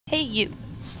Hey you.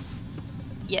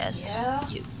 Yes, Yeah?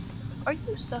 you. Are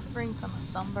you suffering from a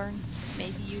sunburn?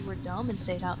 Maybe you were dumb and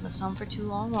stayed out in the sun for too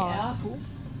long while at Yeah? the pool?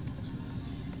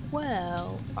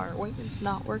 Well, our ointment's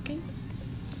not working?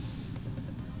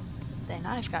 Then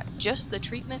I've got just the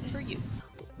treatment for you.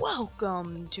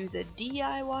 Welcome to the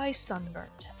DIY sunburn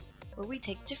test, where we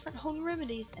take different home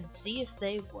remedies and see if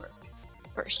they work.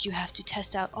 First, you have to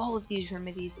test out all of these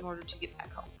remedies in order to get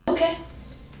back home. Okay.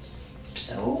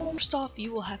 So? First off,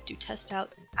 you will have to test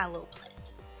out an aloe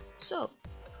plant. So,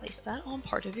 place that on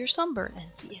part of your sunburn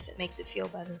and see if it makes it feel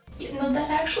better. You know, that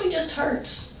actually just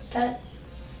hurts.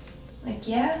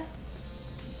 Yeah,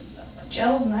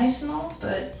 gel's nice and all,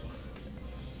 but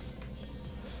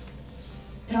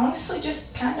it honestly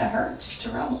just kinda hurts to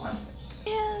rub on.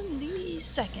 And the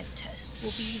second test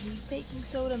will be the baking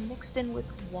soda mixed in with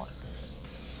water.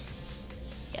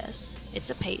 Yes, it's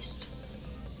a paste.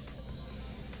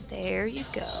 There you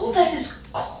go. Oh, that is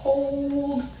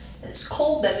cold. That is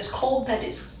cold, that is cold, that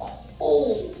is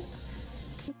cold.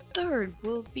 Third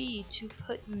will be to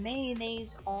put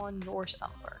mayonnaise on your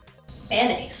sunburn.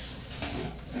 Mayonnaise.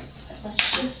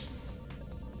 Let's just...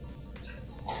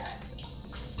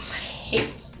 I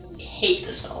hate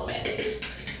the smell of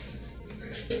mayonnaise.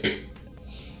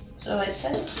 So it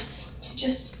says to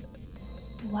just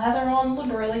lather on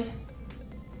liberally.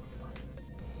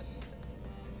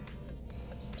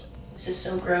 This is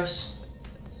so gross.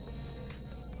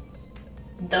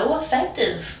 Though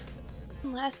effective.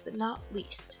 And last but not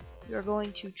least, we are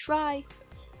going to try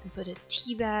and put a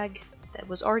tea bag that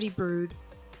was already brewed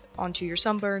onto your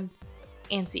sunburn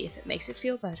and see if it makes it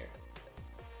feel better.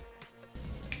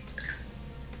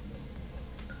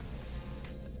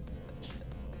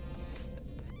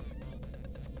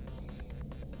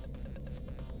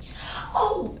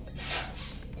 Oh!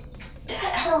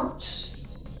 That hurts!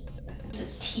 The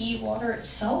tea water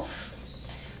itself?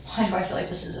 Why do I feel like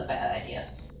this is a bad idea?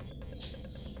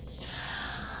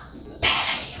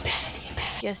 Bad idea, bad idea,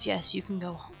 bad idea. Yes, you can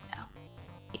go home now.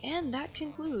 And that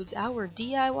concludes our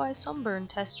DIY sunburn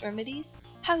test remedies.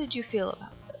 How did you feel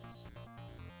about this?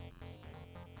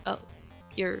 Oh,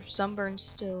 your sunburn's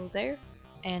still there?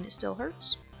 And it still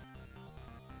hurts?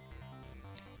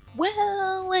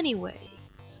 Well, anyway,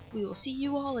 we will see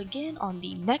you all again on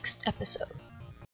the next episode.